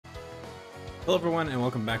Hello everyone and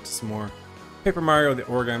welcome back to some more Paper Mario the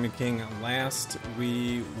Origami King. Last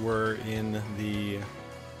we were in the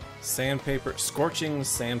scorching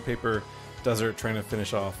sandpaper desert trying to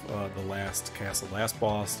finish off the last castle, last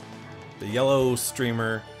boss, the yellow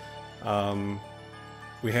streamer.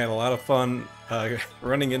 We had a lot of fun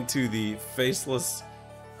running into the faceless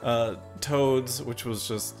toads, which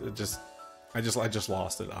was I just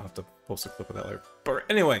lost it. I'll have to post a clip of that later. But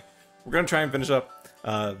anyway, we're gonna try and finish up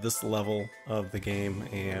this level of the game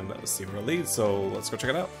and see where it leads, so let's go check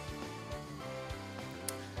it out.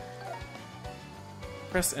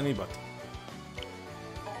 Press any button. I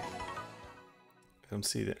don't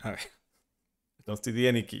see the I don't see the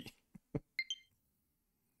any key.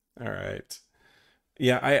 Alright.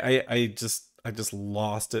 Yeah, I just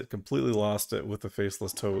lost it, completely lost it with the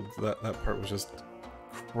faceless toad. That part was just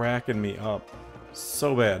cracking me up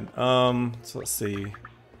so bad. So let's see.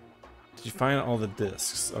 Did you find all the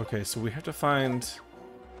discs? Okay, so we have to find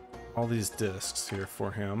all these discs here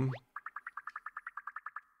for him.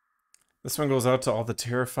 This one goes out to all the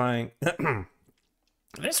terrifying...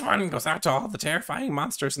 This one goes out to all the terrifying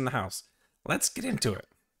monsters in the house. Let's get into it.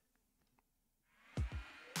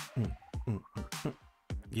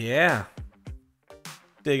 Yeah.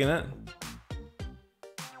 Digging it.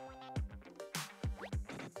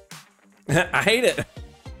 I hate it.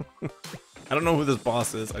 I don't know who this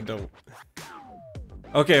boss is. I don't.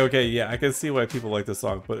 Okay, yeah, I can see why people like this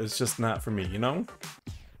song, but it's just not for me, you know?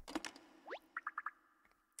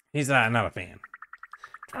 He's not a fan.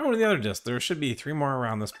 Try one of the other discs. There should be 3 more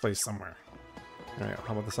around this place somewhere. Alright,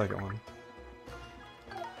 how about the second one?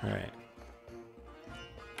 Alright.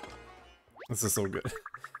 This is so good.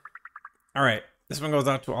 Alright, this one goes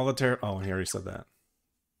out to all the oh, he already said that.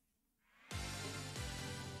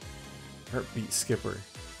 Heartbeat Skipper.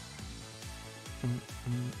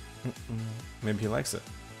 Maybe he likes it.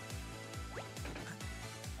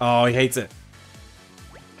 Oh, he hates it.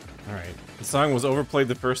 Alright. The song was overplayed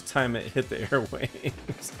the first time it hit the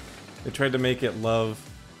airwaves. They tried to make it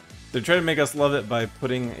They tried to make us love it by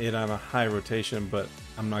putting it on a high rotation, but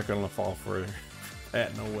I'm not gonna fall for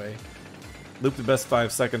that, no way. Loop the best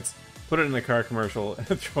 5 seconds, put it in a car commercial,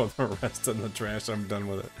 and throw the rest in the trash. I'm done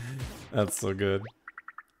with it. That's so good.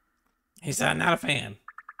 He's not a fan.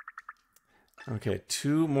 Okay,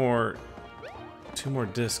 two more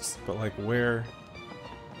discs, but like where?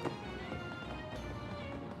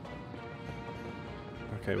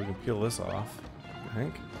 Okay, we can peel this off, I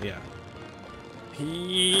think. Yeah.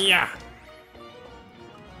 Yeah.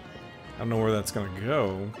 I don't know where that's gonna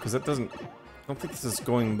go, because that doesn't. I don't think this is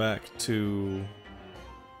going back to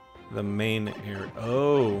the main area.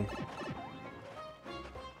 Oh.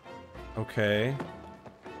 Okay.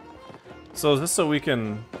 So is this so we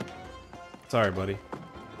can? Sorry, buddy.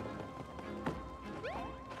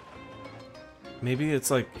 Maybe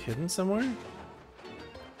it's like hidden somewhere?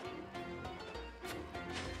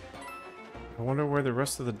 I wonder where the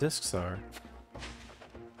rest of the discs are.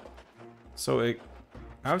 So it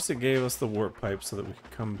obviously gave us the warp pipe so that we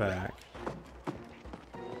could come back.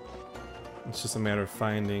 It's just a matter of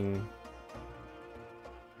finding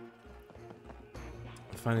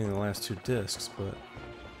the last 2 discs, but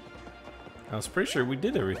I was pretty sure we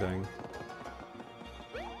did everything.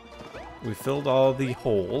 We filled all the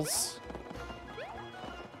holes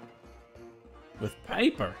with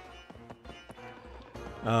paper.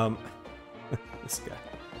 This guy.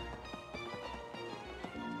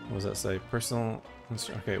 What does that say? Personal.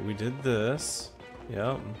 Okay, we did this.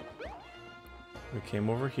 Yep. We came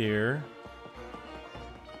over here.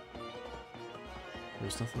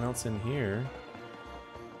 There's nothing else in here.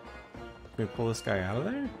 Can we pull this guy out of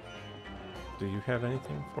there? Do you have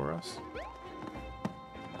anything for us?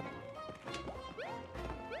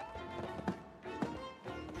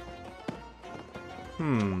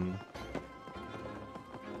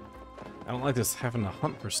 I don't like this having to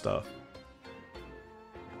hunt for stuff.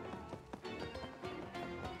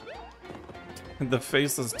 The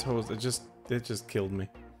faceless toes, it just killed me.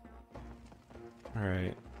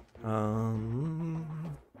 Alright.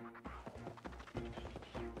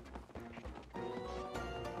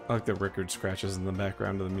 I like the record scratches in the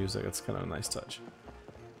background of the music. It's kind of a nice touch.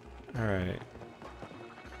 Alright.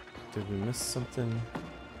 Did we miss something?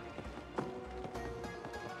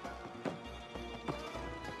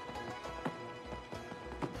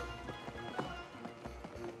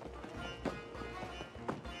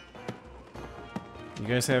 You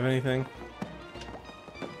guys have anything?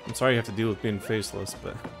 I'm sorry you have to deal with being faceless,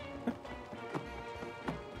 but...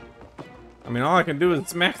 I mean, all I can do is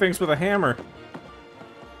smack things with a hammer.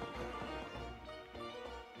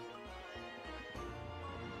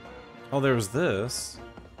 Oh, there was this.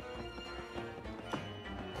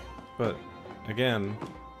 but again,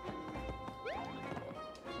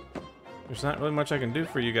 there's not really much I can do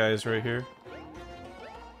for you guys right here.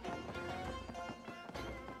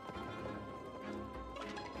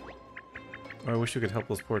 Oh, I wish we could help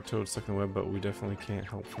those poor toads stuck in the web, but we definitely can't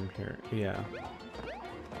help from here. Yeah.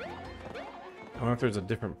 I wonder if there's a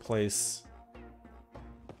different place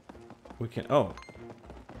we can. Oh.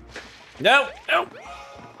 No! No!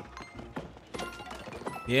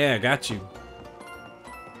 Yeah, got you.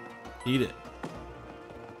 Eat it.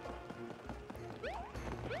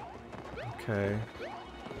 Okay.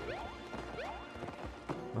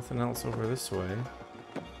 Nothing else over this way.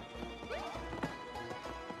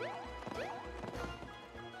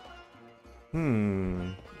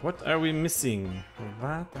 What are we missing?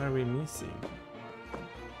 What are we missing?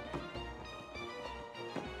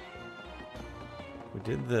 We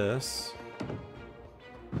did this.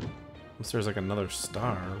 Unless there's like another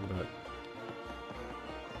star, but...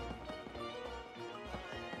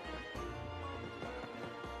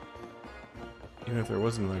 Even if there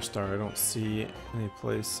was another star, I don't see any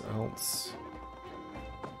place else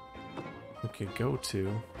we could go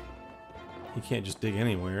to. You can't just dig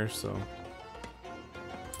anywhere, so...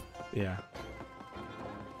 Yeah.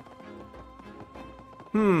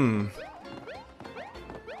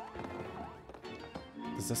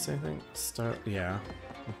 Does this say anything? Start. Yeah.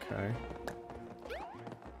 Okay.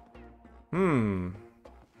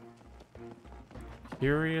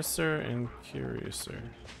 Curiouser and curiouser.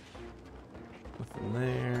 Nothing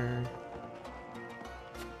there.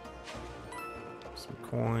 Some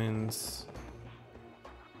coins.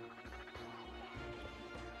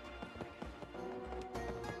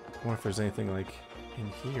 I wonder if there's anything like in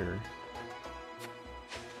here.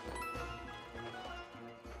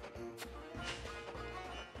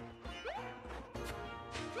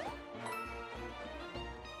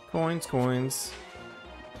 Coins, coins.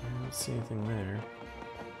 I don't see anything there.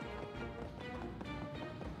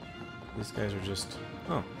 These guys are just...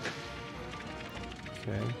 Oh.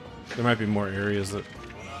 Okay. There might be more areas that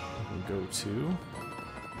we can go to.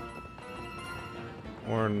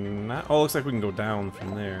 Or not. Oh, looks like we can go down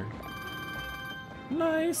from there.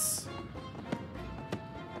 Nice!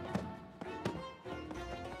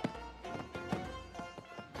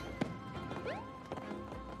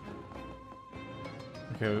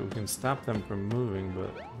 Okay, we can stop them from moving,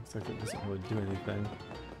 but looks like it doesn't really do anything.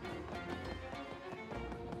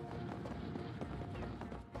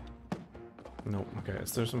 Nope, okay,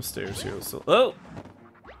 so there's some stairs here. So, oh!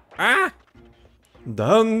 Ah!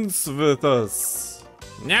 Dance with us!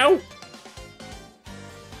 No!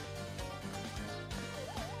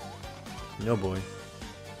 No boy.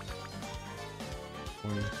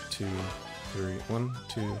 1, 2, 3. 1,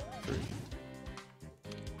 2, 3.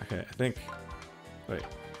 Okay, I think. Wait.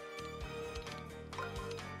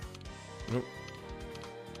 Nope.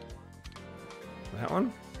 That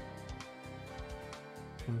one?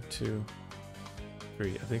 1, 2,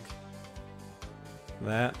 3. I think.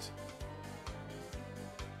 That.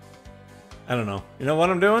 I don't know. You know what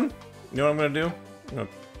I'm doing? You know what I'm gonna do?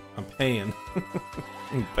 I'm paying.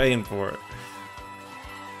 I'm paying for it.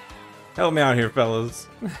 Help me out here, fellas.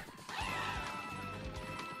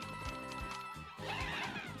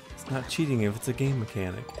 It's not cheating if it's a game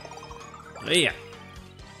mechanic. Yeah.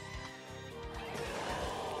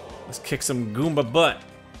 Let's kick some Goomba butt.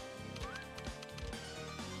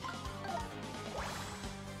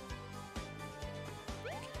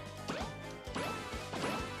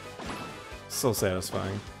 So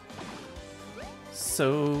satisfying.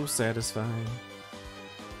 So satisfying.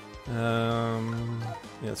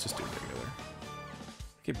 Yeah, let's just do it regular.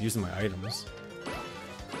 I keep using my items.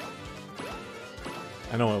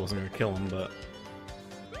 I know I wasn't gonna kill him, but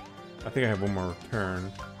I think I have one more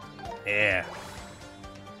return. Yeah.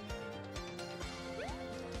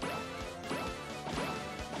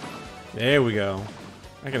 There we go.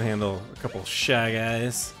 I can handle a couple shy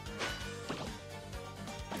guys.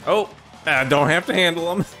 Oh! I don't have to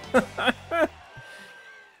handle them.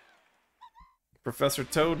 Professor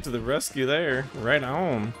Toad to the rescue there. Right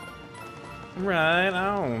on. Right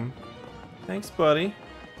on. Thanks, buddy.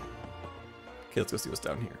 Okay, let's go see what's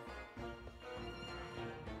down here.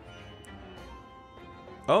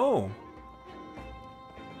 Oh!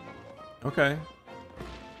 Okay.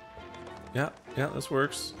 Yeah, this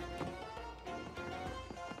works.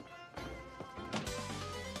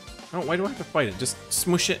 Oh, why do I have to fight it? Just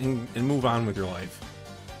smush it and move on with your life.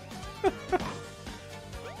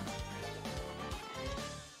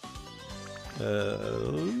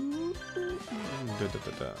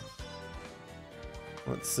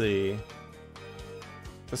 Let's see.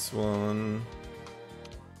 This one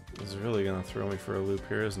is really gonna throw me for a loop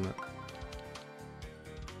here, isn't it?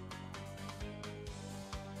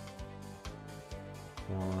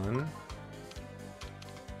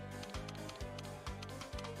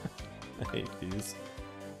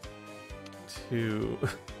 to...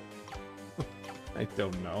 I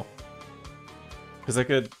don't know. Because I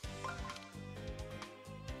could...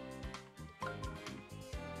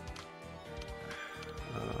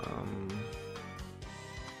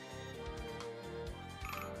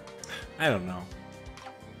 I don't know.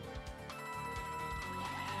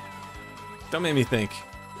 Don't make me think.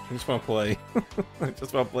 I just want to play. I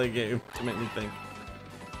just want to play a game to make me think.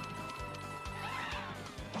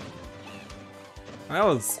 That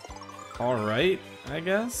was alright, I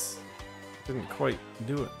guess. Didn't quite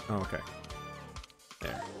do it. Oh, okay.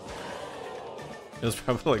 There. It was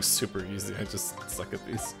probably like super easy. I just suck at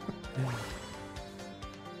these.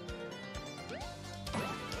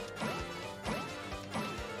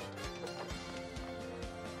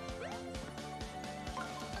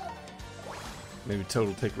 Maybe Toad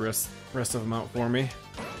will take rest of them out for me.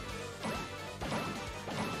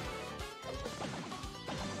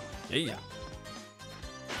 Yeah.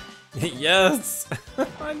 Yes!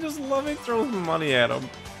 I just love it. Throw money at him.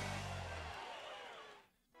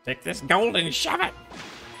 Take this gold and shove it!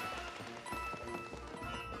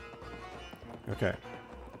 Okay.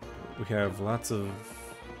 We have lots of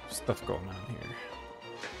stuff going on here.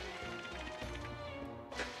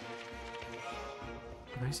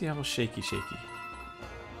 Why is he all shaky?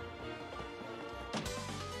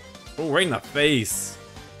 Oh, right in the face!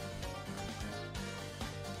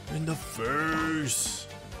 In the face!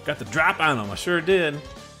 Got the drop on him, I sure did.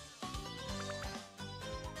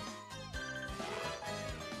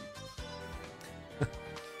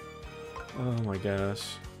 Oh my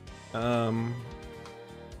gosh.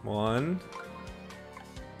 One.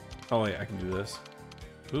 Oh wait, I can do this.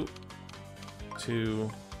 Oop. 2,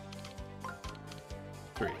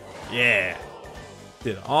 3. Yeah!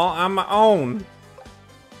 Did it all on my own.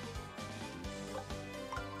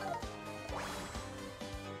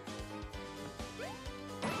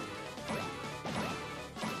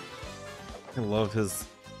 I love his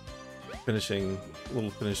little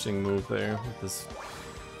finishing move there with his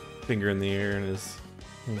finger in the air and his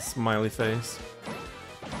smiley face.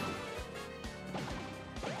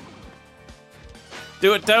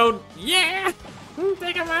 Do it, Toad! Yeah!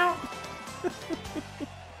 Take him out!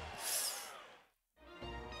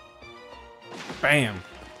 Bam!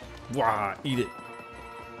 Wah! Eat it.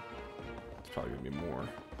 It's probably gonna be more.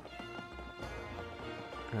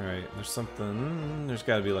 Alright, there's something... There's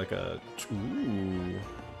gotta be like a... Ooh.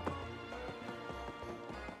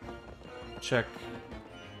 Check.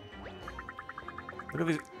 Look at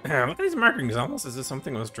these... look at these markings, almost as if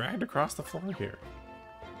something was dragged across the floor here.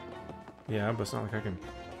 Yeah, but it's not like I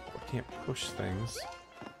can't push things.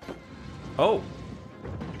 Oh!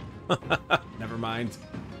 Never mind.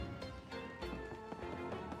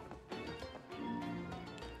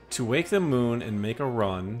 To wake the moon and make a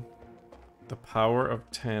run, the power of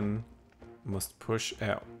 10 must push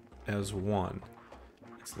out as 1.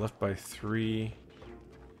 It's left by 3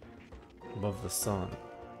 above the sun.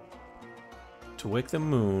 To wake the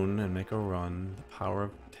moon and make a run, the power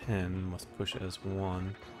of 10 must push as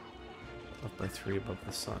 1. Left by 3 above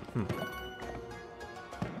the sun.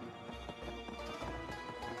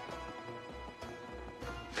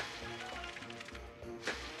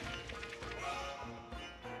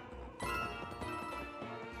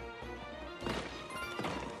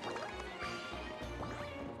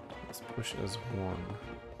 Let's push as 1.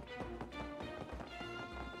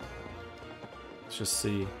 Let's just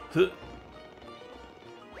see.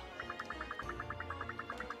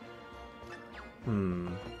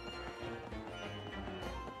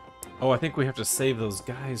 Oh, I think we have to save those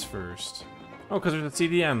guys first. Oh, because there's a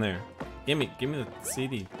CD on there. Give me the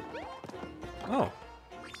CD. Oh.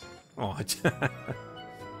 Oh,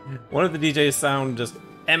 one of the DJs sound just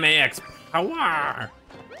MAX power.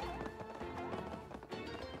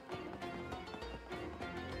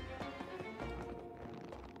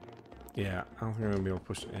 Yeah, I don't think I'm gonna be able to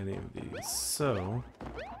push any of these. So.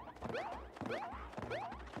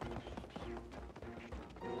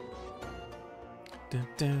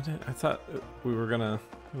 I thought we were gonna...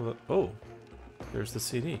 Oh, there's the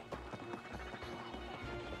CD.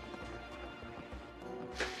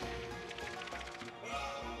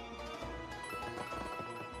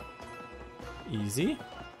 Easy.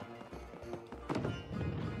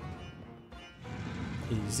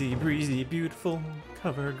 Easy breezy, beautiful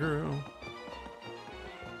cover girl.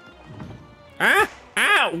 Ah!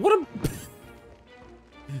 Ow! What a...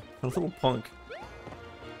 a little punk.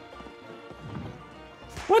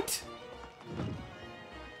 What?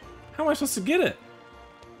 How am I supposed to get it?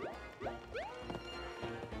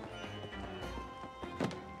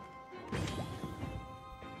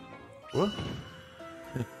 What?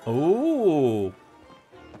 Oh!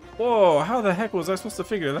 Whoa, how the heck was I supposed to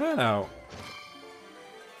figure that out?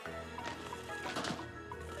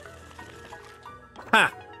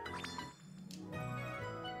 Ha!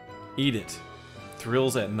 Eat it.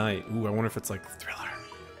 Thrills at night. Ooh, I wonder if it's like Thriller.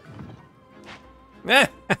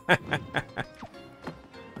 That's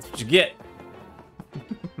what you get.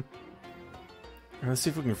 Let's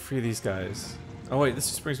see if we can free these guys. Oh wait, this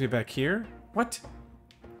just brings me back here? What?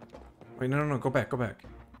 Wait, no, go back, go back.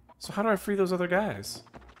 So how do I free those other guys?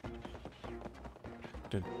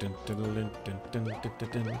 I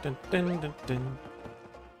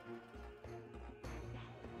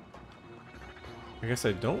guess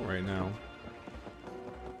I don't right now.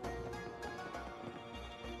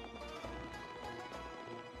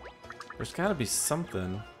 There's gotta be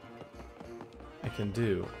something I can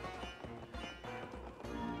do.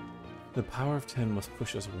 The power of 10 must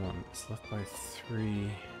push us 1. It's left by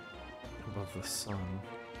 3 above the sun.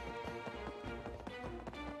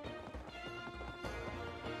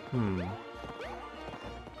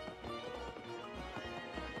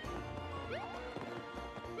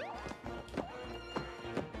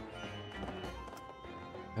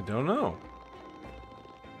 I don't know.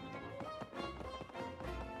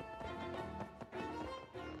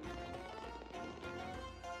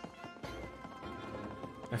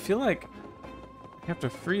 I feel like I have to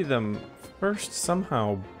free them first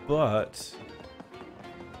somehow, but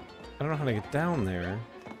I don't know how to get down there.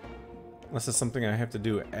 Unless it's something I have to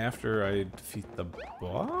do after I defeat the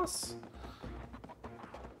boss?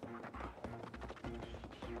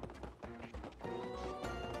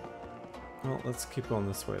 Well, let's keep going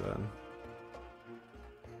this way then.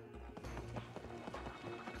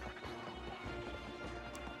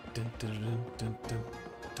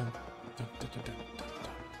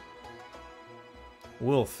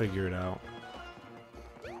 We'll figure it out.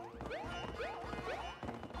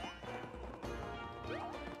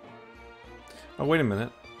 Oh, wait a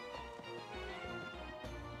minute.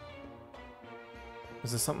 Is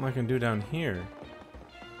there something I can do down here?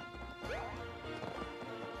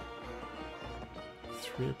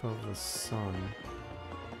 3 above the sun.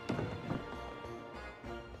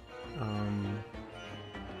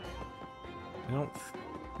 I don't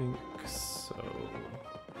think so.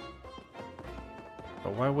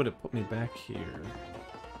 But why would it put me back here?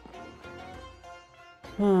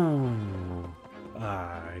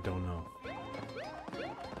 I don't know.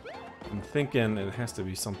 I'm thinking it has to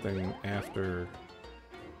be something after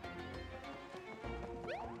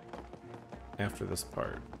this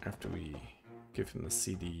part. After we give him the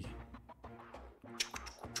CD.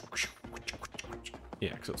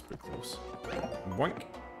 Yeah, because it's pretty close. Boink.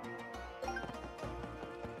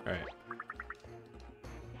 Alright.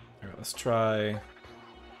 Alright, let's try...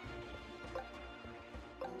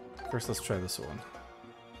 First, let's try this one.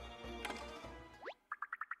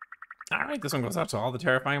 Alright, this one goes out to all the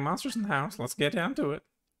terrifying monsters in the house. Let's get down to it.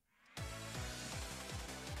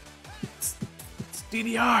 It's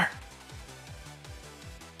DDR!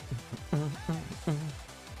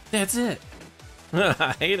 That's it!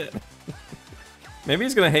 I hate it. Maybe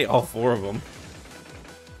he's gonna hate all 4 of them.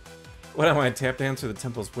 What am I? Tap dance through the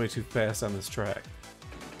temple's way too fast on this track.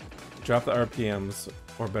 Drop the RPMs,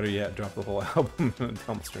 or better yet, drop the whole album in a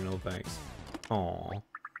dumpster, no thanks. Aww.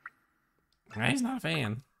 He's not a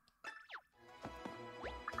fan.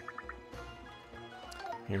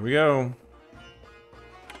 Here we go.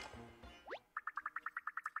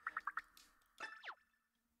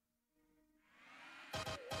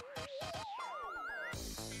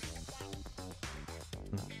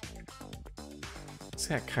 It's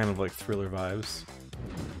got kind of like Thriller vibes.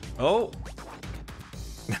 Oh!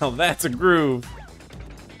 Now that's a groove!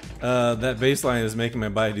 That bass line is making my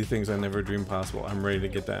body do things I never dreamed possible. I'm ready to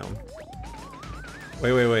get down.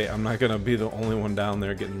 Wait. I'm not gonna be the only one down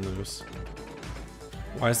there getting loose.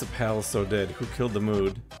 Why is the palace so dead? Who killed the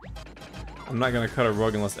mood? I'm not gonna cut a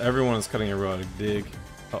rug unless everyone is cutting a rug. Dig.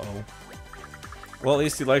 Uh-oh. Well, at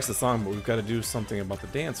least he likes the song, but we've got to do something about the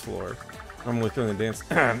dance floor. Normally feeling the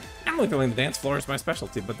dance floor is my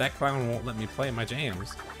specialty, but that clown won't let me play my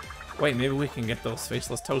jams. Wait, maybe we can get those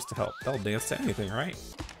faceless toes to help. They'll dance to anything, right?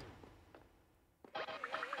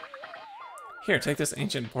 Here, take this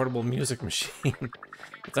ancient portable music machine.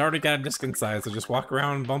 It's already got a disc inside, so just walk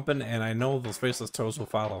around bumping, and I know those faceless toes will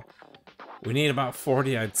follow. We need about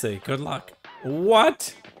 40, I'd say. Good luck.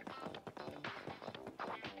 What?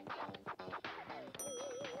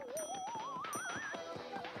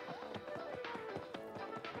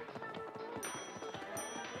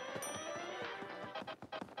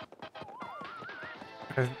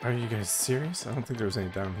 Are you guys serious? I don't think there was any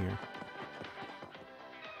down here.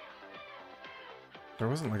 There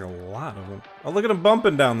wasn't like a lot of them. Oh, look at them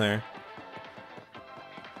bumping down there.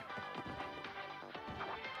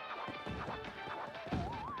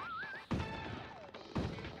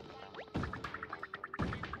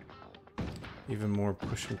 Even more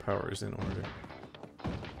pushing powers in order.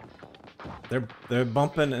 They're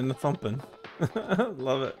bumping and thumping.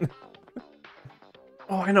 Love it.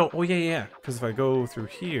 Oh, I know. Oh, yeah. Because if I go through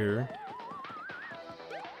here...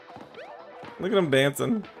 Look at them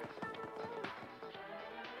dancing.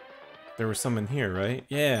 There was some in here, right?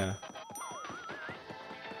 Yeah.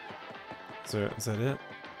 Is that it?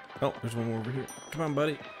 Oh, there's one more over here. Come on,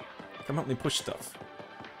 buddy. Come help me push stuff.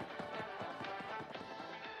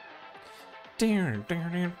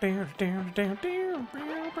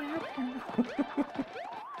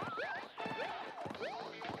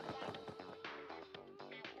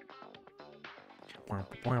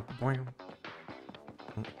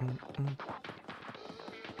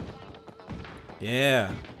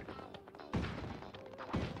 Yeah.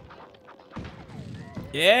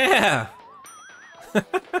 Yeah. That's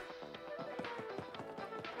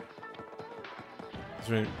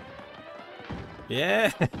right.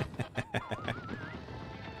 Yeah.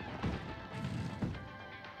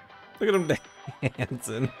 Look at him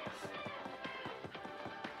dancing.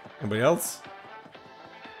 Anybody else?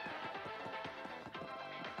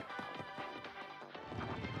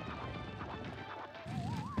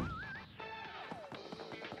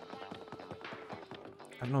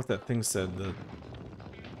 I don't know what that thing said. The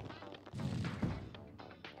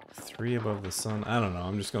 3 above the sun. I don't know.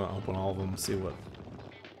 I'm just gonna open all of them and see what.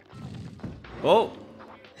 Oh!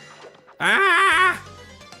 Ah!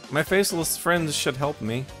 My faceless friends should help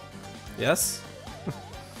me. Yes?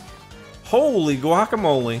 Holy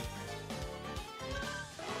guacamole!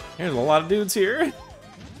 There's a lot of dudes here.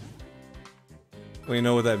 Well, you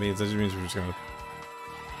know what that means. That just means we're just gonna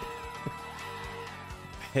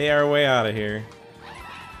pay our way out of here.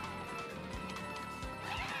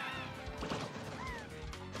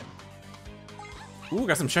 Ooh,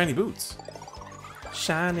 got some shiny boots.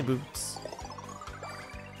 Shiny boots.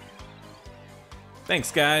 Thanks,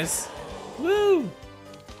 guys. Woo!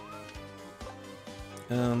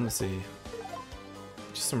 Let's see.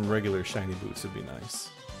 Just some regular shiny boots would be nice.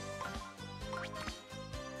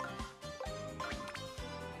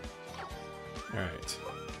 Alright.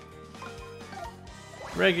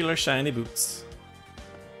 Regular shiny boots.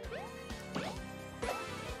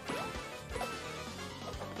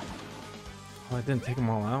 Oh, I didn't take them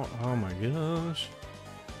all out? Oh my gosh.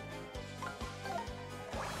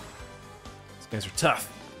 These guys are tough.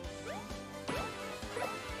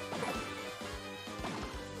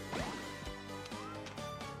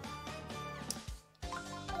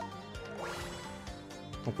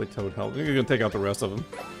 Hopefully Toad helped. You're gonna take out the rest of them.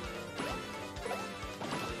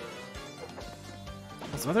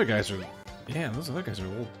 Those other guys are... Yeah, those other guys are a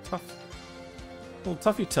little tough. Little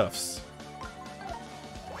toughy toughs.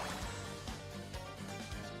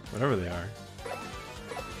 Whatever they are.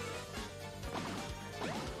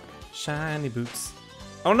 Shiny boots.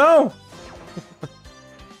 Oh no!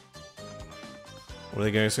 What are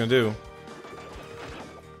they guys gonna do?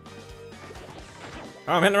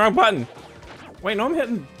 Oh, I'm hitting the wrong button! Wait, no, I'm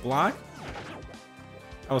hitting block?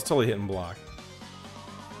 I was totally hitting block.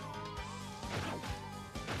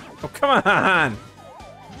 Oh, come on!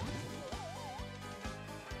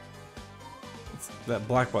 That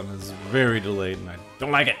black button is very delayed and I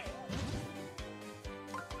don't like it.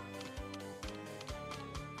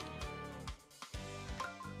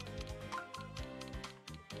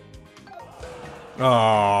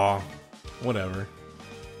 Oh, whatever.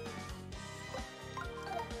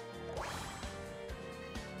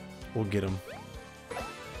 We'll get him.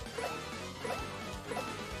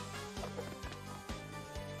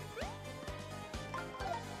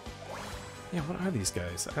 Yeah, what are these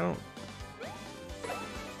guys? I don't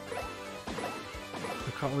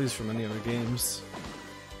recall these from any other games.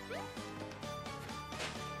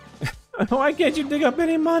 Why can't you dig up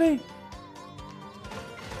any money?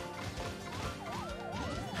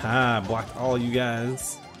 Ha, blocked all you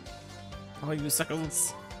guys. All you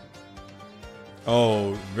suckers.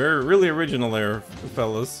 Oh, really original there,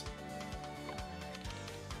 fellas.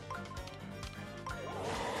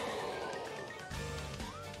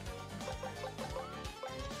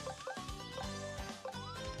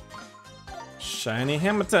 Shiny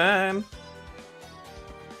hammer time.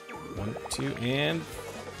 1, 2, and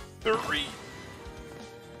 3.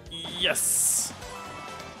 Yes.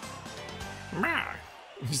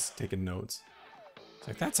 He's taking notes. It's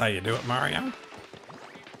like, that's how you do it, Mario.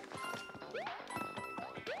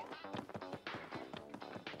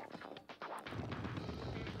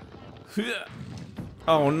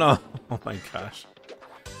 Oh no! Oh my gosh.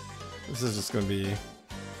 This is just gonna be...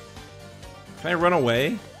 Can I run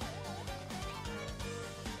away?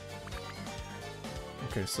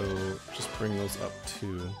 Okay, so just bring those up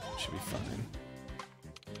too. Should be fine.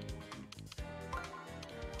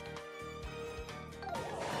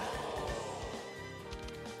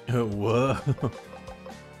 Whoa!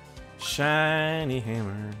 Shiny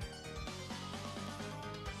hammer.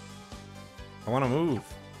 I want to move.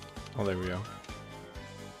 Oh, there we go.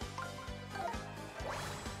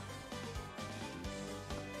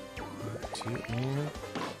 Two and...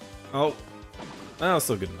 Oh! That was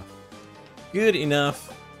still good enough. Good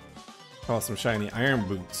enough. Call some shiny iron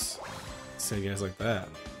boots. Say you guys like that.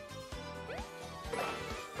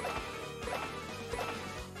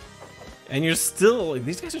 And you're still like,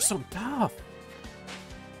 these guys are so tough.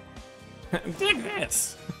 Dig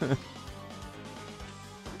this.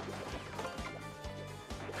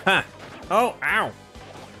 Ha! Oh, ow!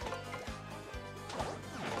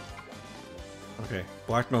 Okay,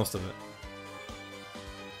 blocked most of it.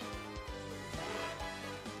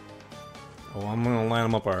 Oh, I'm gonna line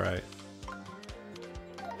them up alright.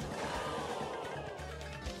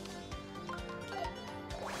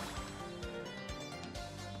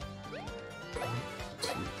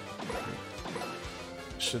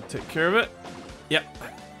 Should take care of it. Yep.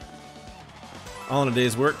 All in a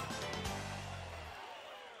day's work.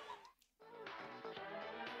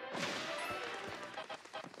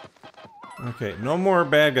 Okay, no more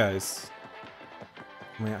bad guys.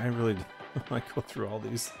 I mean, I really might go through all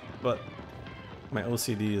these, but my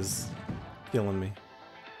OCD is killing me.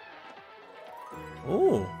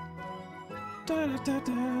 Oh. Da, da, da,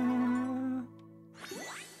 da.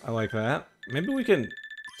 I like that. Maybe we can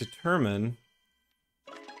determine...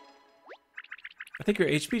 I think your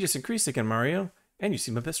HP just increased again, Mario. And you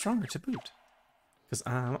seem a bit stronger to boot. Because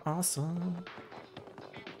I'm awesome.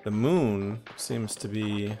 The moon seems to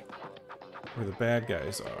be where the bad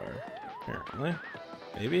guys are, apparently.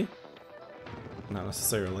 Maybe? Not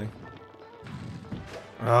necessarily.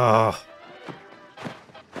 Ah.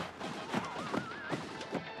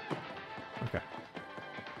 Okay.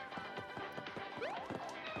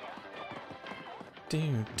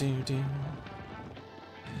 Do do do.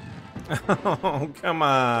 Oh, come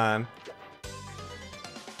on.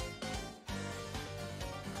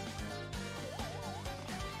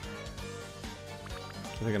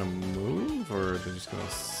 Are they gonna move, or are they just gonna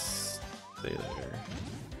stay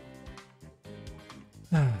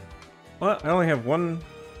there? What? I only have one...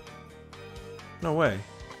 No way.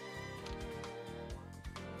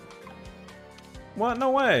 What?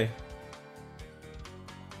 No way!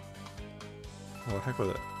 Oh, the heck with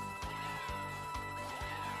it.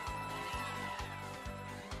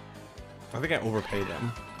 I think I overpaid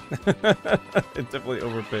them. I definitely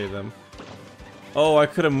overpaid them. Oh, I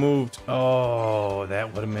could have moved. Oh,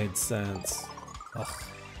 that would have made sense. Ugh.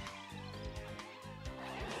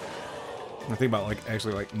 I think about like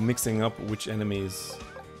actually like mixing up which enemies.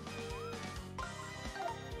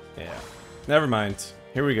 Yeah. Never mind.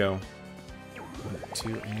 Here we go. 1,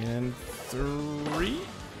 2, and 3.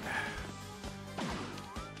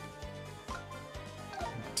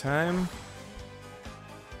 Time.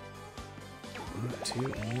 1,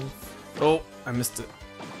 2, and... Oh, I missed it.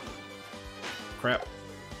 Crap.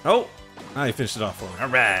 Oh! Ah, he finished it off for me.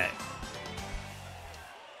 Alright!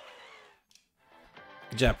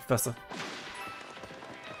 Good job, Professor.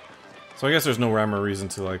 So I guess there's no rhyme or reason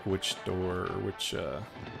to like which door or which oh,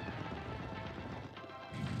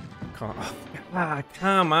 ah,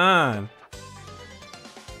 come on!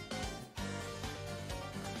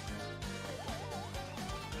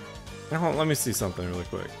 Now, let me see something really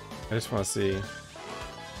quick. I just want to see.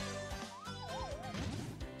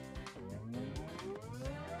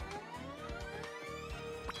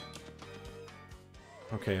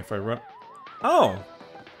 Okay, if I run... Oh!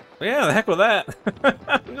 Yeah, the heck with that!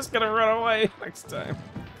 I'm just gonna run away next time.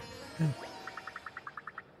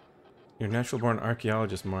 You're a natural-born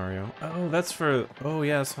archaeologist, Mario. Oh, that's for... Oh,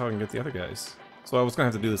 yeah, that's how I can get the other guys. So I was gonna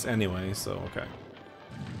have to do this anyway, so okay.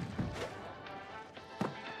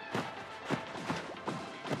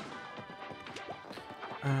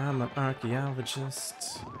 I'm an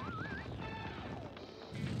archaeologist.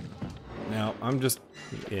 Now, I'm just...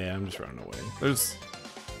 Yeah, I'm just running away. There's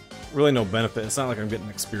really no benefit. It's not like I'm getting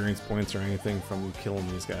experience points or anything from killing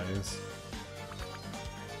these guys.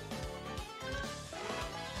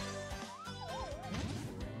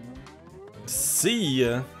 See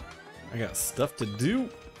ya! I got stuff to do.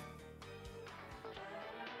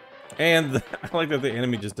 And I like that the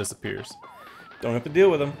enemy just disappears. Don't have to deal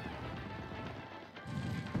with him.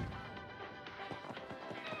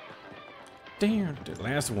 Damn, the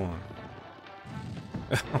last one.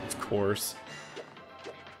 Of course.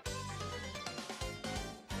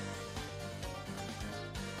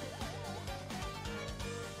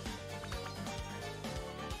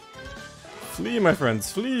 Flee, my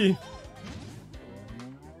friends, flee!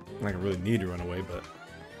 Like I really need to run away, but...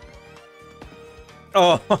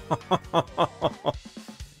 Oh!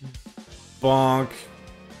 Bonk.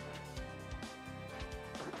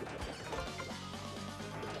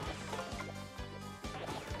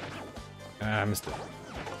 Ah, I missed it.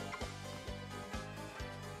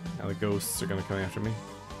 Now the ghosts are gonna come after me.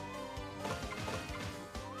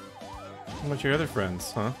 How about your other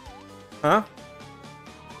friends, huh? Huh?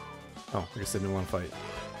 Oh, I guess they didn't want to fight.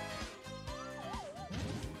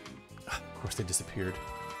 Of course they disappeared.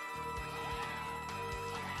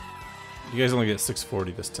 You guys only get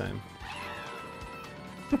 640 this time.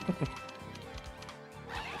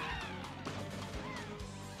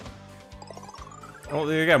 Oh,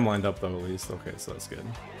 they got them lined up though, at least. Okay, so that's good.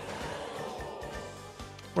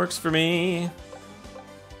 Works for me. Yeah,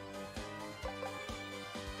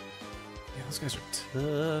 those guys are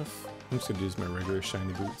tough. I'm just gonna use my regular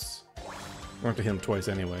shiny boots. I'm gonna have to hit him twice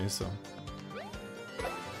anyway, so.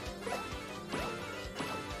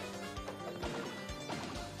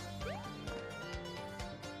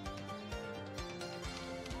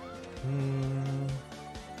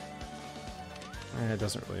 It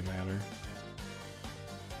doesn't really matter.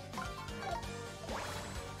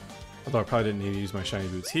 Although I probably didn't need to use my shiny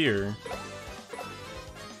boots here.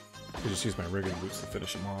 I could just use my regular boots to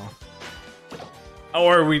finish them off.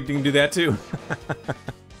 Or we can do that too.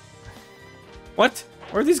 What?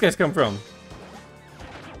 Where'd these guys come from?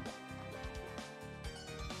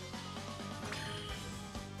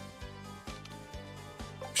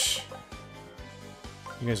 Psh.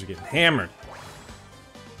 You guys are getting hammered.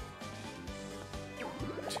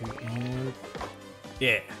 And...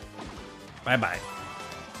 yeah. Bye-bye.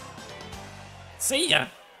 See ya!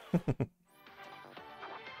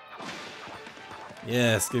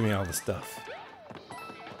 Yes, give me all the stuff.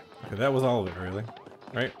 Okay, that was all of it, really.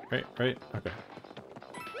 Right? Okay.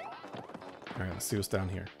 Alright, let's see what's down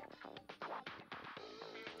here.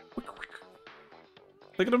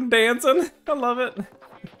 Look at them dancing! I love it!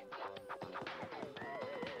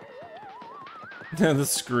 The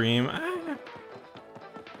scream. Ah.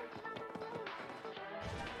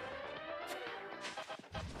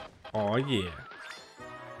 Oh yeah.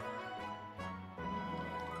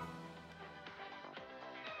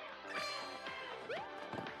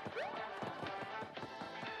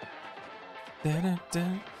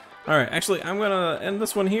 Alright, actually, I'm gonna end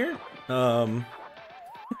this one here. Oh,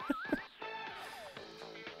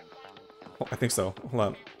 I think so. Hold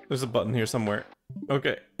on. There's a button here somewhere.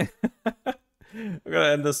 Okay. I'm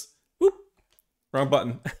gonna end this. Whoop. Wrong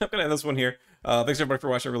button. I'm gonna end this one here. Thanks everybody for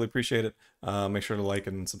watching. I really appreciate it. Make sure to like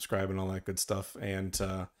and subscribe and all that good stuff. And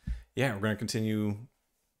yeah, we're gonna continue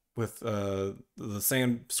with the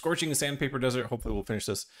scorching sandpaper desert. Hopefully we'll finish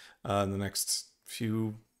this in the next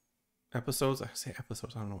few episodes. I say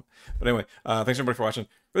episodes, I don't know. But anyway, thanks everybody for watching.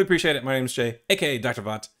 Really appreciate it. My name is Jay, aka Dr.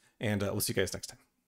 Vaat, and we'll see you guys next time.